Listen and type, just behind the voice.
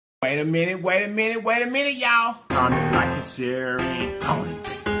Wait a minute, y'all. Comment, like, and share, and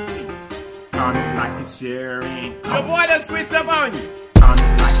comment. Comment, like, and share, and Your boy done switched up on you.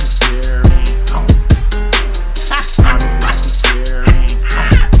 comment, like, and share, and comment. Comment, like, and share, and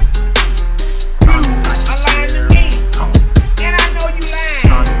comment. I'm lying to me. And I know you lying.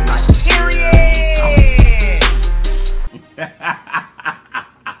 Comment, like, and share,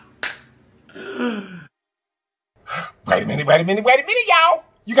 Period. Wait a minute, y'all.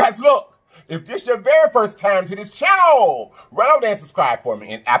 You guys look. If this is your very first time to this channel, run over there and subscribe for me.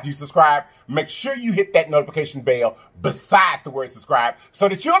 And after you subscribe, make sure you hit that notification bell beside the word subscribe so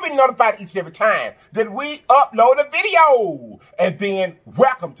that you'll be notified each and every time that we upload a video. And then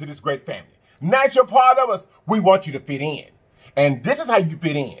welcome to this great family. Now that you're part of us, we want you to fit in. And this is how you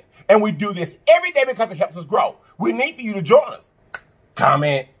fit in. And we do this every day because it helps us grow. We need for you to join us.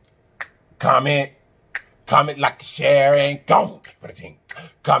 Comment, like, share, and go for the team.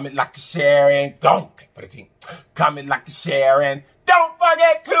 Comment, like, share, and go for the team. Comment, like, share, and don't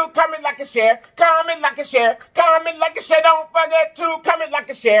forget to comment, like, and share. Comment, like, and share. Comment, like, and share. Don't forget to comment, like,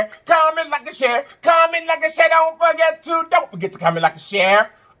 and share. Comment, like, and share. Comment, like, and share. Don't forget to comment, like, and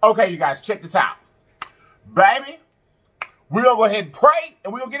share. Okay, you guys, check this out. Baby, we're going to go ahead and pray,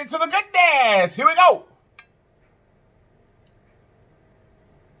 and we're going to get into the goodness. Here we go.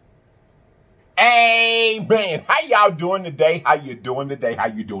 Amen. How y'all doing today? How you doing today?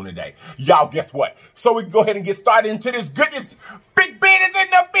 Y'all, guess what? So we can go ahead and get started into this goodness. Big Ben is in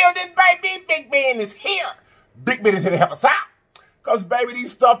the building, baby. Big Ben is here. Big Ben is here to help us out. Because, baby,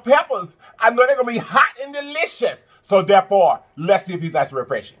 these stuffed peppers, I know they're going to be hot and delicious. So, therefore, let's see if these nice and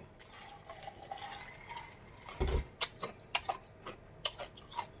refreshing.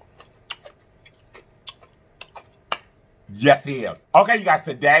 Yes, he is. Okay, you guys,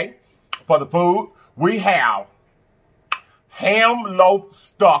 today, for the food, we have ham loaf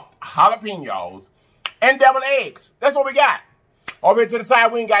stuffed jalapenos and deviled eggs. That's what we got. Over here to the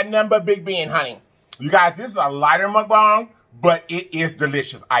side, we ain't got nothing but Big Ben, honey. You guys, this is a lighter mukbang, but it is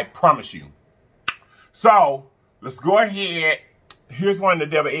delicious. I promise you. So, let's go ahead. Here's one of the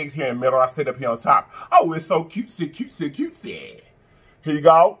deviled eggs here in the middle. I sit up here on top. Oh, it's so cutesy. Here you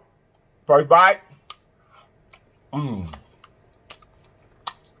go. First bite.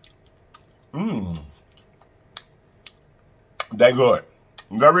 They're good.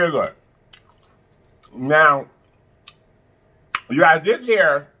 They're real good. Now, you guys, this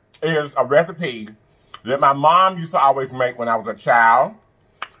here is a recipe that my mom used to always make when I was a child.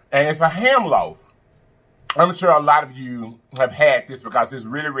 And it's a ham loaf. I'm sure a lot of you have had this because it's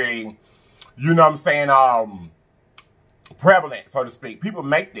really, you know what I'm saying, prevalent, so to speak. People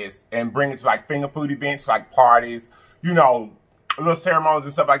make this and bring it to like finger food events, like parties, you know, little ceremonies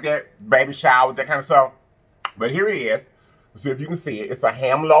and stuff like that, baby showers, that kind of stuff. But here it is. Let's see if you can see it. It's a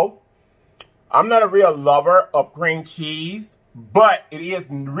ham loaf. I'm not a real lover of cream cheese, but it is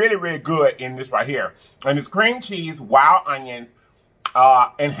really good in this right here. And it's cream cheese, wild onions,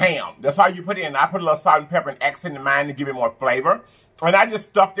 and ham. That's how you put it in. I put a little salt and pepper and accent in mine to give it more flavor. And I just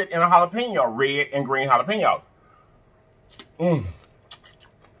stuffed it in a jalapeno, red and green jalapenos.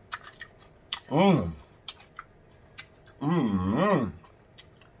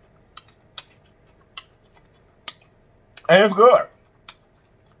 And it's good.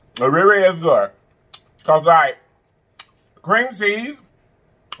 It really is good. Because, like, cream cheese,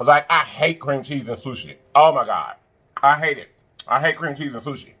 like, I hate cream cheese in sushi. Oh, my God. I hate it. I hate cream cheese in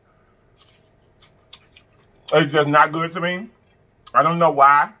sushi. It's just not good to me. I don't know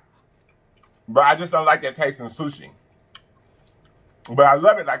why. But I just don't like that taste in sushi. But I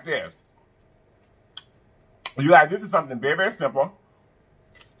love it like this. You guys, this is something very simple.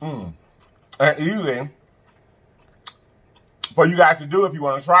 And easy for you guys to do if you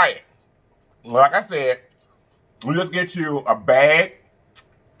want to try it. Like I said, we just get you a box,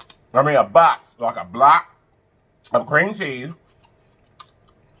 like a block of cream cheese.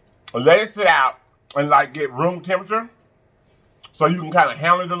 Let it sit out and like get room temperature so you can kind of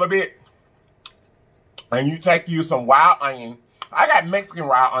handle it a little bit. And you take you some wild onion. I got Mexican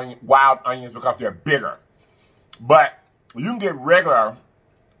wild onions because they're bigger. But you can get regular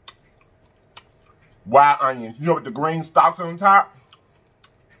wild onions. You know, with the green stalks on top.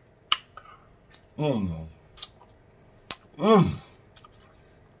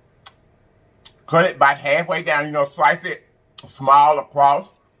 Cut it about halfway down. You know, slice it small across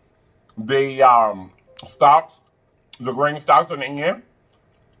the stalks, the green stalks on the end.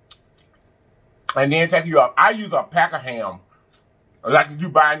 And then take you up. I use a pack of ham. Like you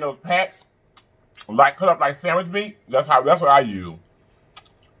buy in those packs. Like cut up like sandwich meat. That's what I use.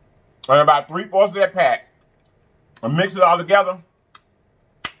 And about 3/4 of that pack. And mix it all together.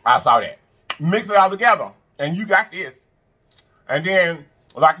 I saw that. Mix it all together, and you got this. And then,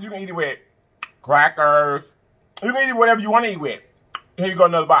 like, you can eat it with crackers. You can eat it whatever you want to eat with. Here you go,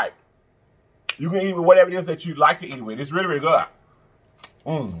 another bite. You can eat it with whatever it is that you like to eat it with. It's really, really good.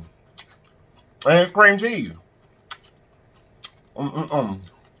 And it's cream cheese.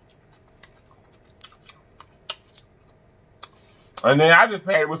 And then I just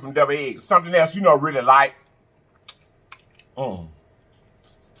paired it with some double eggs. Something else you know really like.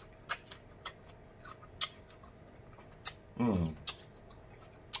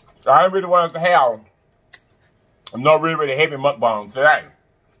 I really wanted to have no really heavy mukbang today.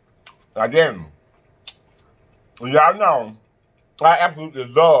 I didn't. Y'all know I absolutely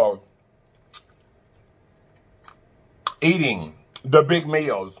love eating the big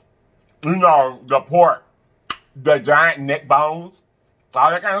meals. You know, the pork, the giant neck bones, all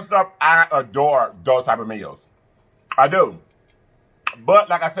that kind of stuff. I adore those type of meals. I do. But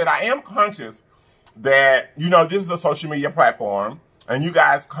like I said, I am conscious that, you know, this is a social media platform and you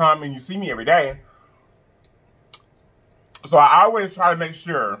guys come and you see me every day. So I always try to make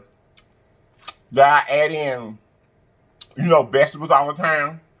sure that I add in, you know, vegetables all the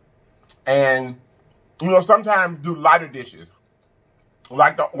time. And, you know, sometimes do lighter dishes.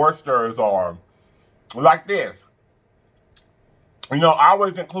 Like the oysters or like this. You know, I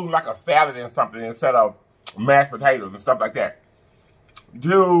always include like a salad in something instead of mashed potatoes and stuff like that.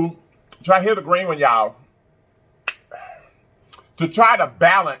 To try to hit the green one, y'all. To try to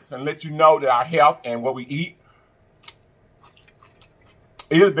balance and let you know that our health and what we eat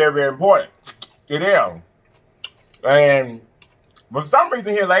is very, very important. It is. And for some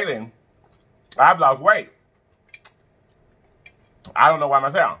reason here lately, I've lost weight. I don't know why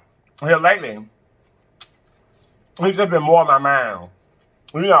myself. Here lately, it's just been more on my mind.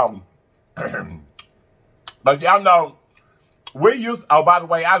 You know. But y'all know, we used, oh, by the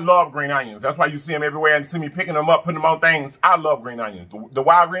way, I love green onions. That's why you see them everywhere and see me picking them up, putting them on things. I love green onions. The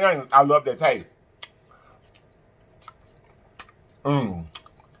wild green onions, I love that taste.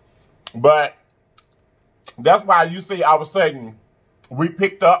 But that's why you see all of a sudden we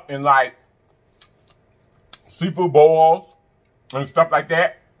picked up in like seafood boils and stuff like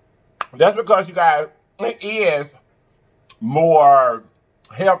that. That's because you guys, it is more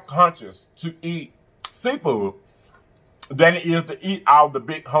health conscious to eat seafood than it is to eat all the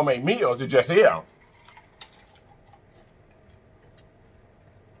big homemade meals. It just is.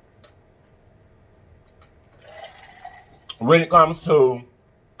 When it comes to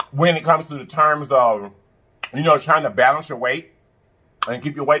the terms of, you know, trying to balance your weight and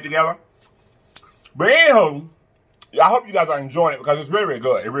keep your weight together. But anywho, I hope you guys are enjoying it because it's really, really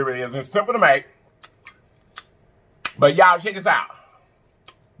good. It really, really is. It's simple to make. But y'all, check this out.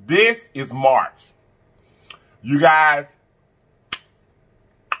 This is March. You guys,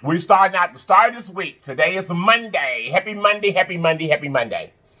 we starting out the start of this week. Today is Monday. Happy Monday, happy Monday, happy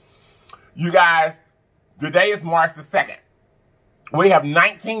Monday. You guys, today is March the 2nd. We have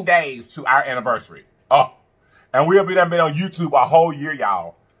 19 days to our anniversary. Oh, and we'll be been on YouTube a whole year,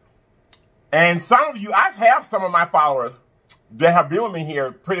 y'all. And some of you, I have some of my followers that have been with me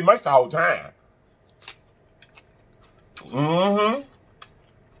here pretty much the whole time.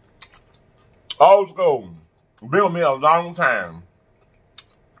 Old school. Been with me a long time.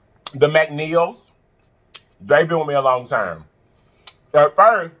 The McNeils, they've been with me a long time. At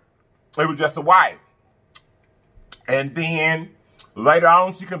first, it was just the wife. And then, later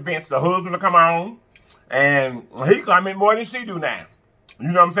on, she convinced the husband to come on. And he come in more than she do now. You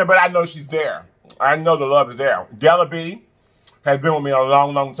know what I'm saying? But I know she's there. I know the love is there. Della B has been with me a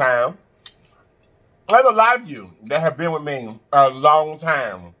long, long time. There's a lot of you that have been with me a long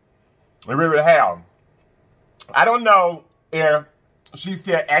time. They really have. I don't know if she's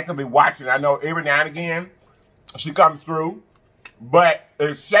still actively watching. I know every now and again she comes through. But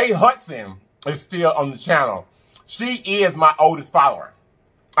if Shay Hudson is still on the channel, she is my oldest follower.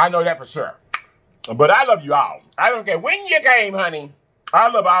 I know that for sure. But I love you all. I don't care when you came, honey. I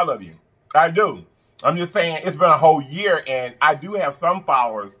love all of you. I do. I'm just saying it's been a whole year, and I do have some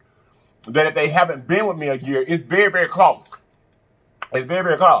followers that if they haven't been with me a year, it's very, very close. It's very,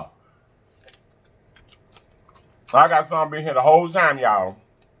 very close. I got some been here the whole time, y'all.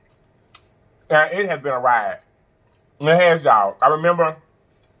 And it has been a ride. It has, y'all. I remember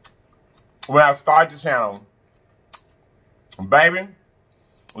when I started the channel, baby,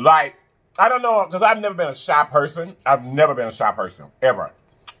 like, I don't know, because I've never been a shy person. I've never been a shy person, ever.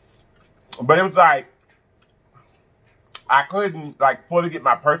 But it was like, I couldn't, like, fully get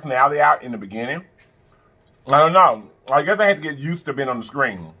my personality out in the beginning. I don't know. I guess I had to get used to being on the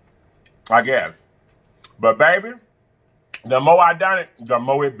screen. I guess. But, baby, The more I done it, the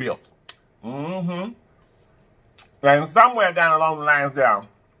more it built. And somewhere down along the lines there,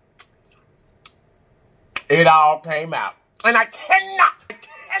 it all came out. And I cannot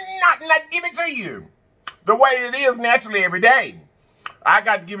not give it to you the way it is naturally every day. I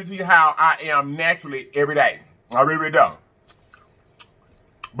got to give it to you how I am naturally every day. I really, really do.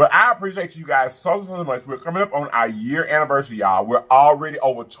 But I appreciate you guys so much. We're coming up on our year anniversary, y'all. We're already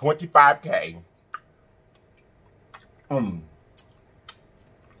over 25K. And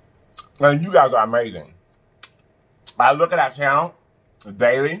you guys are amazing. I look at our channel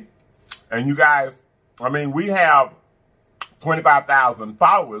daily, and you guys, I mean, we have 25,000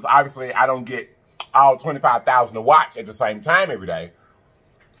 followers. Obviously, I don't get all 25,000 to watch at the same time every day.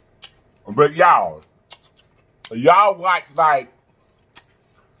 But y'all watch like,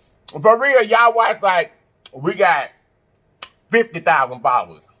 for real, y'all watch like, we got 50,000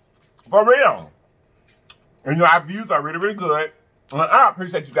 followers. For real. And you know, our views are really, really good. And I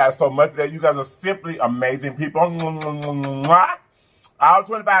appreciate you guys so much that you guys are simply amazing people. All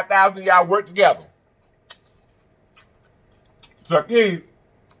 25,000 y'all work together to keep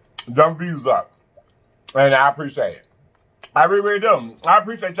them views up. And I appreciate it. I really, really do. I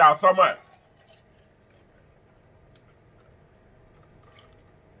appreciate y'all so much.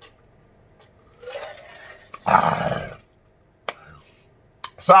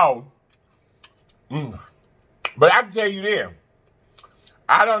 But I can tell you this.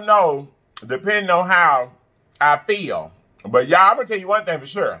 I don't know, depending on how I feel. But y'all, I'm going to tell you one thing for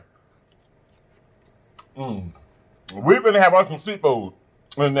sure. We're going to have us some seafood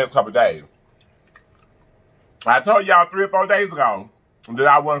in the next couple of days. I told y'all 3 or 4 days ago that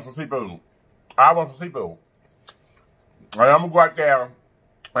I wanted some seafood. I want some seafood. And I'm going to go out there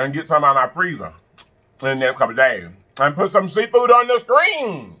and get some out of my freezer in the next couple of days. And put some seafood on the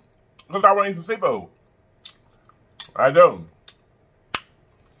screen. Because I want to eat some seafood. I do.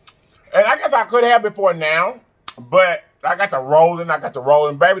 And I guess I could have before now. But I got the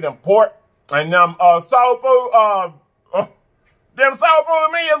rolling. Baby, them pork. And them soul food. Them soul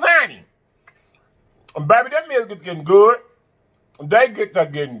food meals, honey. Baby, them meals get getting good. They get to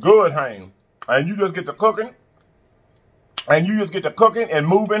getting good, honey. And you just get to cooking. And you just get to cooking and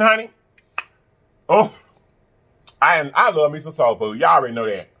moving, honey. Oh. I love me some soul food. Y'all already know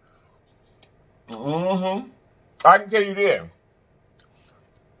that. I can tell you this.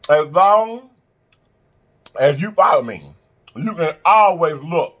 As long as you follow me, you can always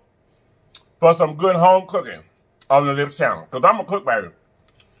look for some good home cooking on the LIPS channel. Because I'm a cook, baby.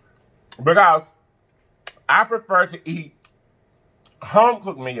 Because I prefer to eat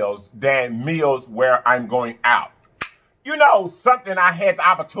home-cooked meals than meals where I'm going out. You know, something I had the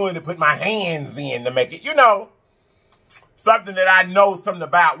opportunity to put my hands in to make it, you know. Something that I know something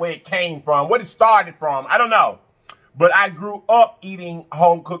about, where it came from, what it started from. I don't know. But I grew up eating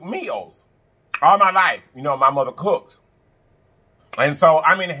home-cooked meals all my life. You know, my mother cooked. And so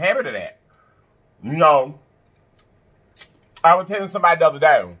I'm in the habit of that. You know, I was telling somebody the other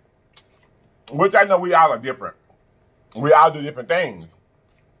day, which I know we all are different. We all do different things.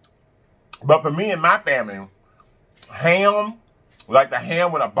 But for me and my family, ham, like the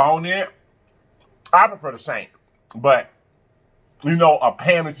ham with a bone in it, I prefer the shank. But, you know, a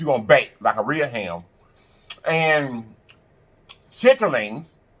ham that you're going to bake, like a real ham. And chitterlings,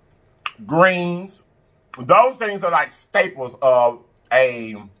 greens, those things are like staples of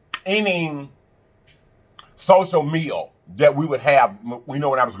any social meal that we would have, you know,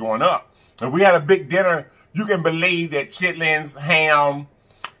 when I was growing up. If we had a big dinner, you can believe that chitlins, ham,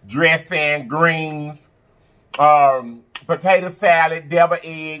 dressing, greens, potato salad, deviled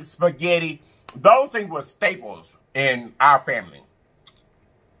eggs, spaghetti, those things were staples in our family.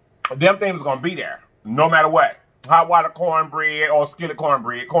 Them things was going to be there, no matter what. Hot water cornbread or skillet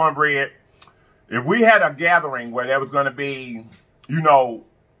cornbread. If we had a gathering where there was going to be, you know,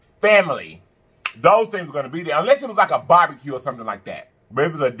 family, those things were going to be there. Unless it was like a barbecue or something like that. But if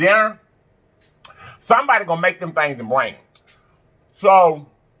it was a dinner, somebody going to make them things and bring them. So,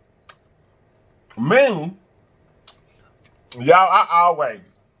 me, y'all, I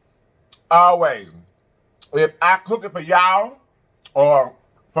always, if I cook it for y'all or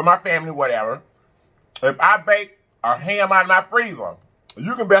for my family, whatever, if I bake a ham out of my freezer,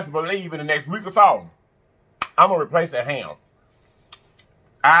 you can best believe in the next week or so, I'm going to replace that ham.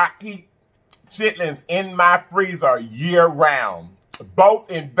 I keep chitlins in my freezer year round, both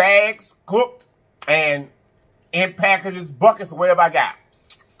in bags, cooked, and in packages, buckets, or whatever I got.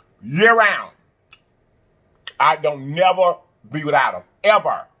 Year round. I don't never be without them.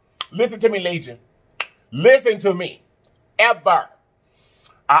 Ever. Listen to me, Legion. Listen to me. Ever.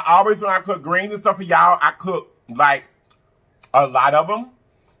 I always, when I cook greens and stuff for y'all, I cook like a lot of them.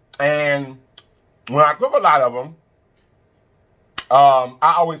 And when I cook a lot of them,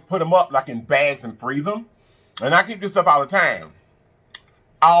 I always put them up like in bags and freeze them. And I keep this stuff all the time.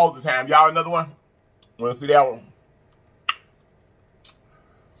 All the time. Y'all, another one? Want to see that one?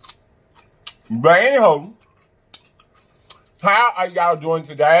 But anyhow, how are y'all doing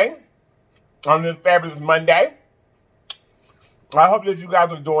today on this fabulous Monday? I hope that you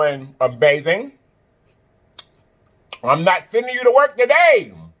guys are doing amazing. I'm not sending you to work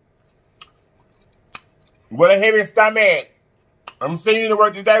today with a heavy stomach. I'm sending you to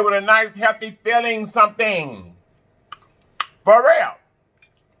work today with a nice, healthy feeling something. For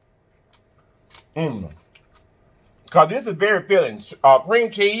real. Because this is very filling. Cream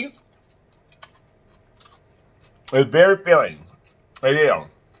cheese is very filling. It is.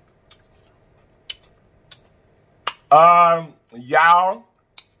 Y'all,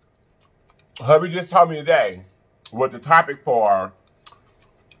 hubby just told me today what the topic for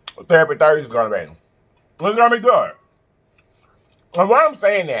Therapy Thursday is going to be. It's going to be good. And why I'm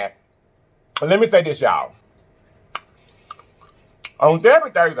saying that, let me say this, y'all. On Therapy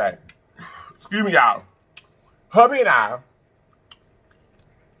Thursday, excuse me, y'all, hubby and I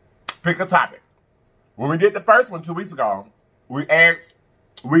pick a topic. When we did the first one 2 weeks ago, we asked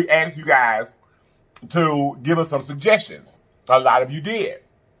you guys to give us some suggestions. A lot of you did.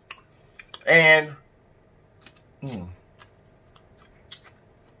 And let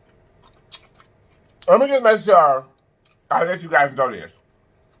me just make sure I let you guys know this.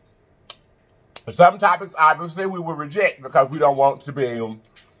 Some topics, obviously, we will reject because we don't want to be.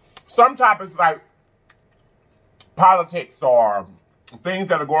 Some topics like politics or things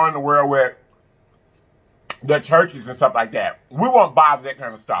that are going on in the world with the churches and stuff like that. We won't bother that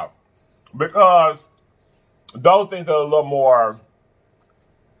kind of stuff because those things are a little more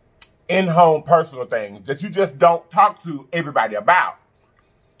in-home personal things that you just don't talk to everybody about.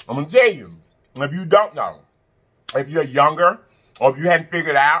 I'm going to tell you, if you don't know, if you're younger or if you hadn't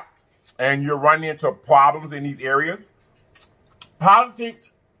figured out and you're running into problems in these areas, politics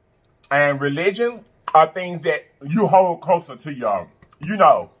and religion are things that you hold closer to your,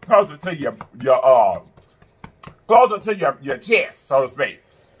 closer to your chest, so to speak.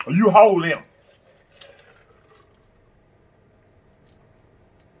 You hold them.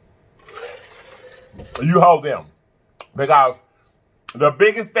 You hold them. Because the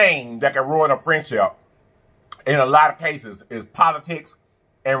biggest thing that can ruin a friendship in a lot of cases is politics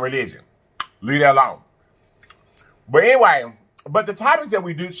and religion. Leave that alone. But anyway, but the topics that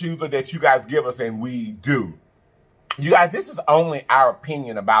we do choose are that you guys give us, and we do. You guys, this is only our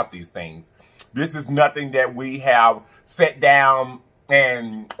opinion about these things. This is nothing that we have sat down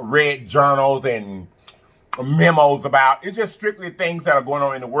and read journals and memos about. It's just strictly things that are going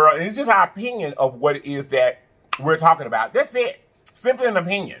on in the world. And it's just our opinion of what it is that we're talking about. That's it. Simply an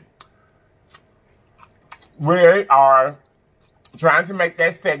opinion. We are trying to make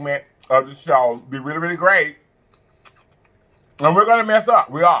that segment of the show be really, really great. And we're going to mess up.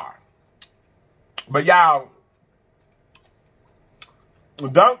 We are. But y'all,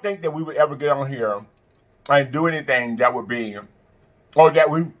 don't think that we would ever get on here and do anything that would be, or that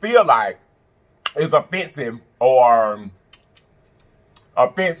we feel like is offensive or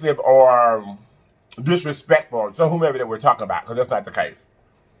disrespectful to whomever that we're talking about, because that's not the case.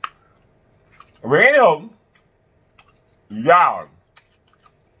 But anywho, y'all,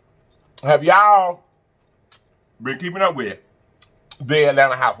 have y'all been keeping up with the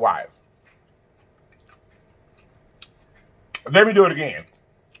Atlanta Housewives? Let me do it again.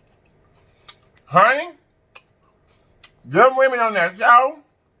 Honey, them women on that show,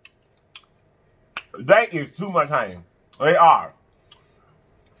 they is too much, honey. They are.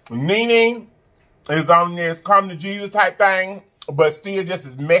 Nene is on this come to Jesus type thing, but still just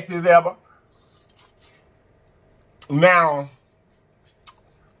as messy as ever. Now,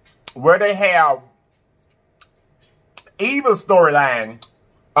 where they have Eva's storyline,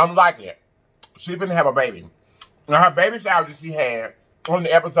 I'm liking it. She's gonna have a baby. Now, her baby shower that she had on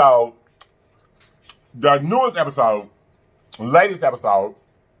the episode, the newest episode, latest episode,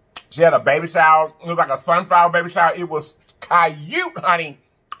 she had a baby shower. It was like a sunflower baby shower. It was cute, honey.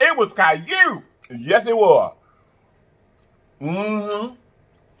 It was cute. Yes, it was. It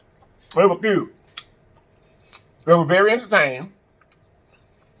was cute. It was very entertaining.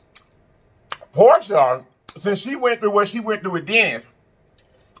 Portia, since she went through what she went through with Dennis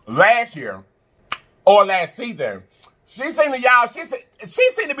last year, or last season, she seemed to y'all, she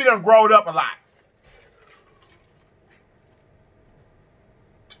seemed to be done growed up a lot.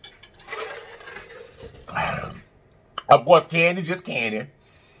 Of course, Candy, just Candy.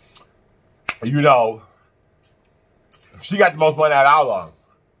 You know, she got the most money out of all of them.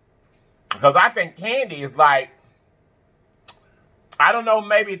 Because I think Candy is like, I don't know,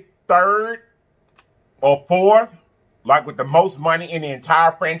 maybe third or fourth, like with the most money in the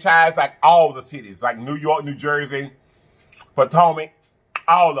entire franchise, like all the cities, like New York, New Jersey, Potomac,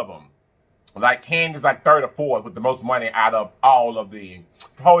 all of them. Like Candy's like third or fourth with the most money out of all of the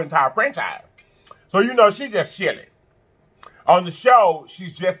whole entire franchise. So, you know, she's just chilling. On the show,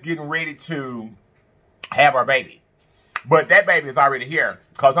 she's just getting ready to have her baby. But that baby is already here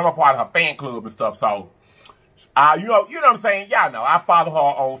because I'm a part of her fan club and stuff. So, you know what I'm saying? Y'all know. I follow her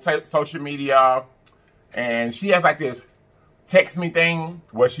on social media. And she has like this text me thing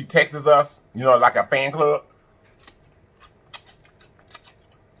where she texts us, you know, like a fan club.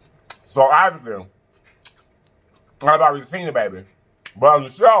 So, obviously, I've already seen the baby. But on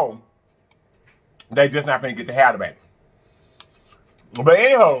the show, they just not going to get to have the baby. But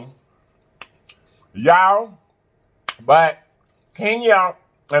anyhow, y'all, but Kenya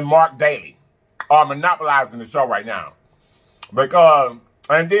and Mark Daly are monopolizing the show right now. Because,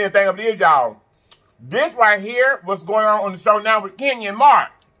 and then the thing of it is, y'all, this right here, what's going on the show now with Kenya and Mark.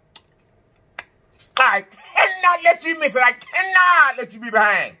 I cannot let you miss it. I cannot let you be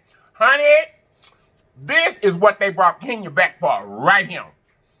behind. Honey, this is what they brought Kenya back for right here.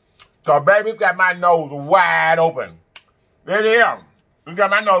 So, baby, it's got my nose wide open. There it is. It's got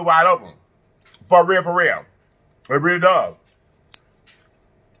my nose wide open. For real, for real. It really does.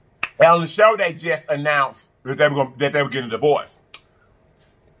 And on the show, they just announced that they were getting a divorce.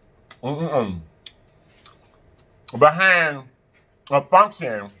 Behind a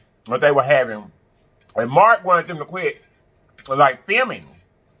function that they were having, and Mark wanted them to quit, like, filming.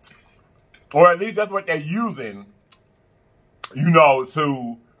 Or at least that's what they're using, you know,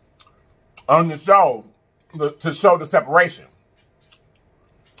 to, on the show, to show the separation.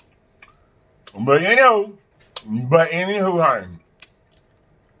 But anywho, honey.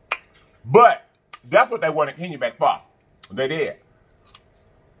 But that's what they wanted Kenya back for. They did.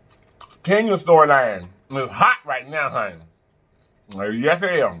 Kenya's storyline is hot right now, honey. Yes,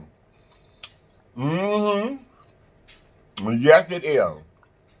 it is. Yes, it is.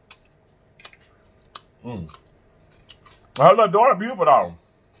 Her little daughter beautiful, though.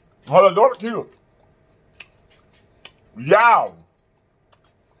 Her little daughter cute. Y'all.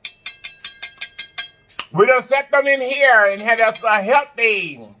 We done set them in here and had us a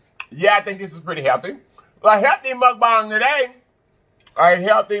healthy, yeah, I think this is pretty healthy. A healthy mukbang today. A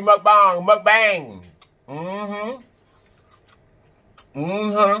healthy mukbang.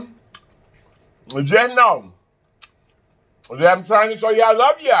 Just know that I'm trying to show you I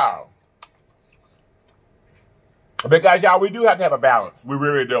love y'all. Because, y'all, we do have to have a balance. We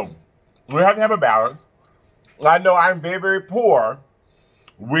really do. We have to have a balance. I know I'm very, very poor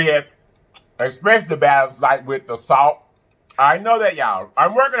with, especially the balance, like with the salt. I know that, y'all.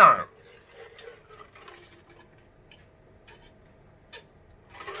 I'm working on it.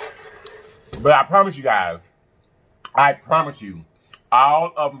 But I promise you guys, I promise you,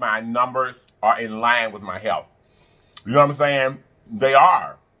 all of my numbers are in line with my health. You know what I'm saying? They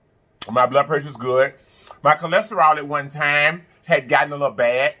are. My blood pressure is good. My cholesterol at one time had gotten a little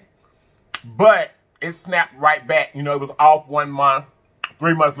bad, but it snapped right back. You know, it was off 1 month.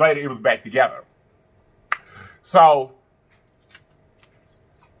 3 months later, it was back together. So,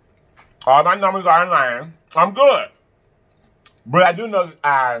 all my numbers are in line. I'm good. But I do know that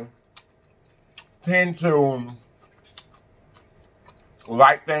I tend to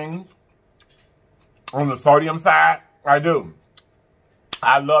like things on the sodium side. I do.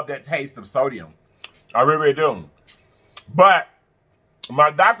 I love that taste of sodium. I really, really do. But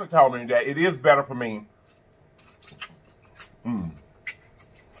my doctor told me that it is better for me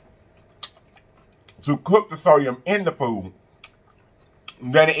to cook the sodium in the food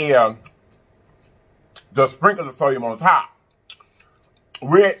than it is to sprinkle the sodium on top.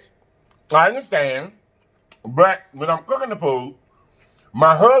 Which I understand, but when I'm cooking the food,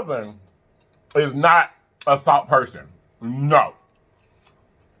 my husband is not a salt person. No.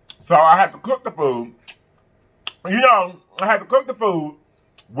 So I have to cook the food. You know, I have to cook the food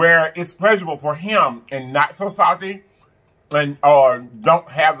where it's pleasurable for him and not so salty and or don't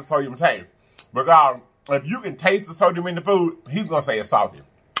have the sodium taste. Because if you can taste the sodium in the food, he's going to say it's salty.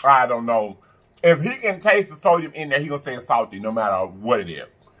 I don't know. If he can taste the sodium in there, he's going to say it's salty no matter what it is.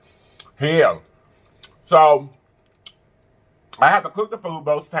 Yeah. So, I have to cook the food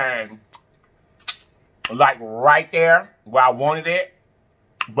both times, like right there where I wanted it,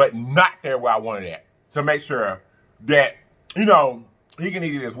 but not there where I wanted it, to make sure that, you know, he can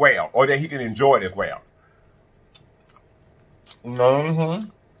eat it as well, or that he can enjoy it as well.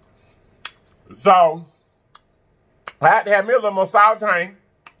 So, I had to have me a little more sour tang,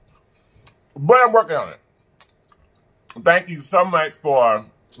 but I'm working on it. Thank you so much for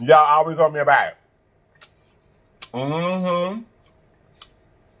y'all always on me about it.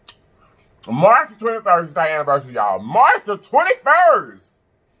 March the 21st is our anniversary, y'all. March the 21st.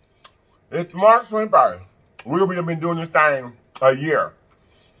 It's March 21st. We've been doing this thing a year.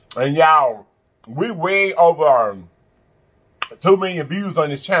 And y'all, we way over 2 million views on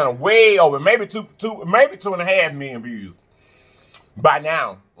this channel. Way over, maybe two and a half million views by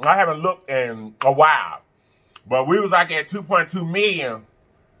now. I haven't looked in a while. But we was like at 2.2 million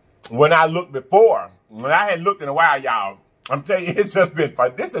when I looked before. When I had looked in a while, y'all. I'm telling you, it's just been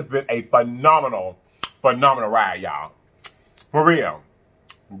fun. This has been a phenomenal ride, y'all. For real.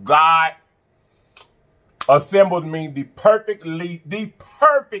 God assembled me the perfect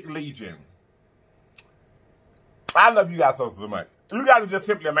legion. I love you guys so much. You guys are just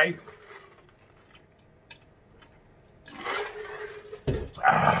simply amazing.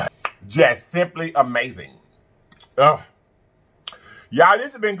 Just simply amazing. Y'all,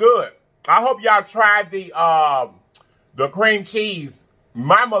 this has been good. I hope y'all tried the cream cheese.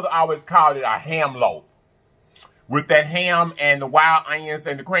 My mother always called it a ham loaf. With that ham and the wild onions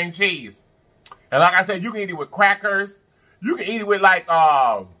and the cream cheese. And like I said, you can eat it with crackers. You can eat it with what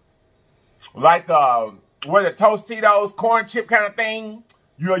the Tostitos, corn chip kind of thing.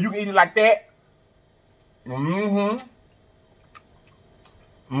 You know, you can eat it like that. It's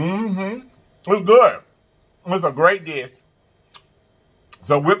good. It's a great dish.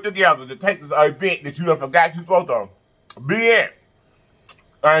 So whip together to take this event that you done forgot you're supposed to be in.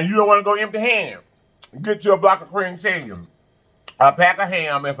 And you don't want to go empty handed. Get you a block of cream cheese, a pack of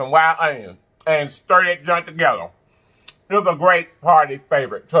ham, and some wild onions, and stir that joint together. It's a great party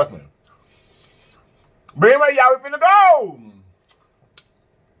favorite, trust me. But anyway, y'all, we finna go.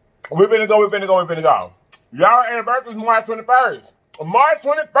 We finna go. Y'all anniversary is March 21st. March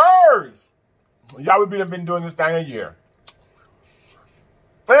 21st. Y'all, we've been doing this thing a year.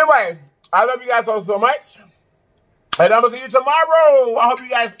 Anyway, I love you guys so much. And I'm going to see you tomorrow. I hope you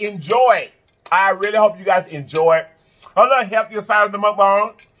guys enjoy. I really hope you guys enjoy a little healthier side of the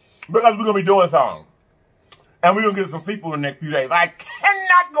mukbang. Because we're going to be doing something. And we're going to get some seafood in the next few days. I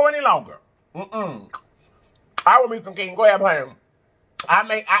cannot go any longer. I will make some king crab, honey.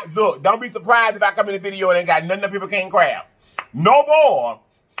 Look, don't be surprised if I come in the video and ain't got nothing of people king crab. No more,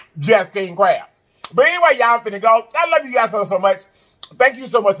 just king crab. But anyway, y'all, I'm finna go. I love you guys so much. Thank you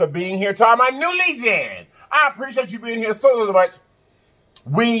so much for being here. To all my new legion, I appreciate you being here so much.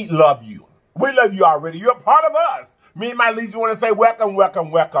 We love you. We love you already. You're a part of us. Me and my legion want to say welcome,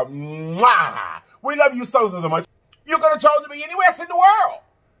 welcome, welcome. Mwah. We love you so much. You could have chosen to be anywhere else in the world.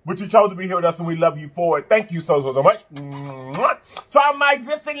 But you chose to be here with us, and we love you for it. Thank you so much. To all my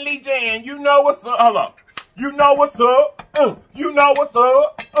existing legion, you know what's up. Hold up. You know what's up. You know what's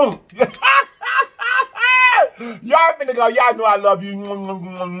up. Y'all finna go. Y'all know I love you.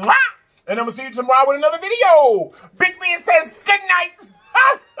 And I'm gonna see you tomorrow with another video. Big Ben says good night.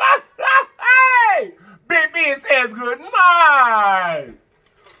 Big Ben says good night.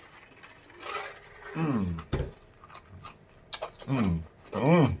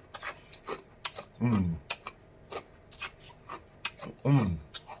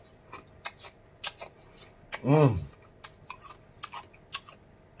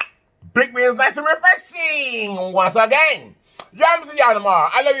 Big Ben's nice and refreshing once again. Y'all, see y'all tomorrow.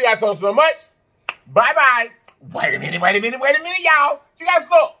 I love you guys so much. Bye-bye. Wait a minute, y'all. You guys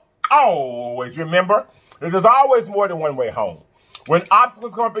look. Always remember, there's always more than one way home. When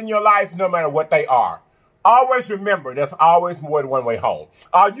obstacles come up in your life, no matter what they are, always remember, there's always more than one way home.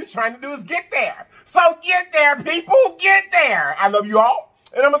 All you trying to do is get there. So get there, people. Get there. I love you all.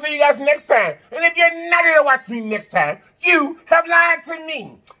 And I'm going to see you guys next time. And if you're not here to watch me next time, you have lied to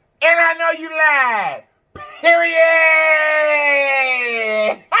me. And I know you lied. Period.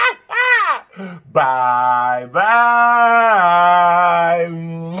 Bye-bye.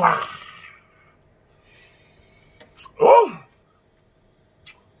 Ooh.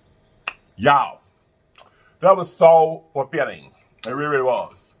 Y'all, that was so fulfilling. It really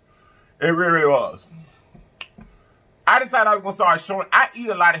was. It really was. I decided I was going to start showing. I eat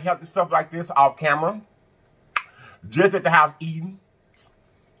a lot of healthy stuff like this off camera. Just at the house eating.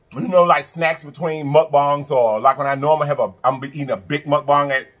 You know, like snacks between mukbangs, or like when I normally have I'm eating a big mukbang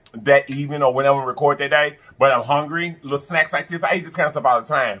at that evening or whenever we record that day, but I'm hungry. Little snacks like this. I eat this kind of stuff all the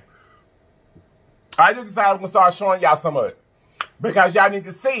time. I just decided I'm going to start showing y'all some of it. Because y'all need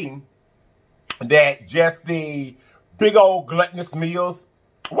to see that just the big old gluttonous meals.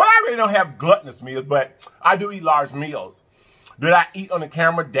 Well, I really don't have gluttonous meals, but I do eat large meals that I eat on the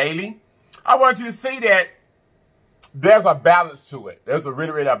camera daily. I want you to see that there's a balance to it. There's a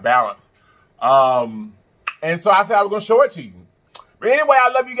really, really a balance. And so I said I was going to show it to you. But anyway, I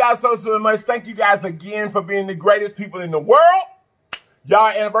love you guys so, so much. Thank you guys again for being the greatest people in the world. Y'all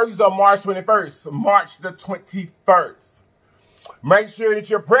anniversaries on March 21st, March the 21st. Make sure that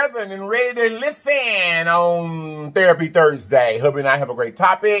you're present and ready to listen on Therapy Thursday. Hubby and I have a great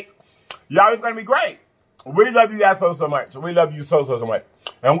topic. Y'all, it's going to be great. We love you guys so, so much. We love you so, so, so much.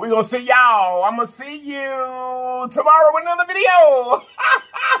 And we're going to see y'all. I'm going to see you tomorrow with another video.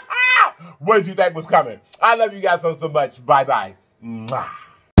 What did you think was coming? I love you guys so, so much. Bye-bye.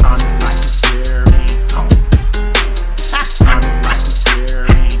 Mwah.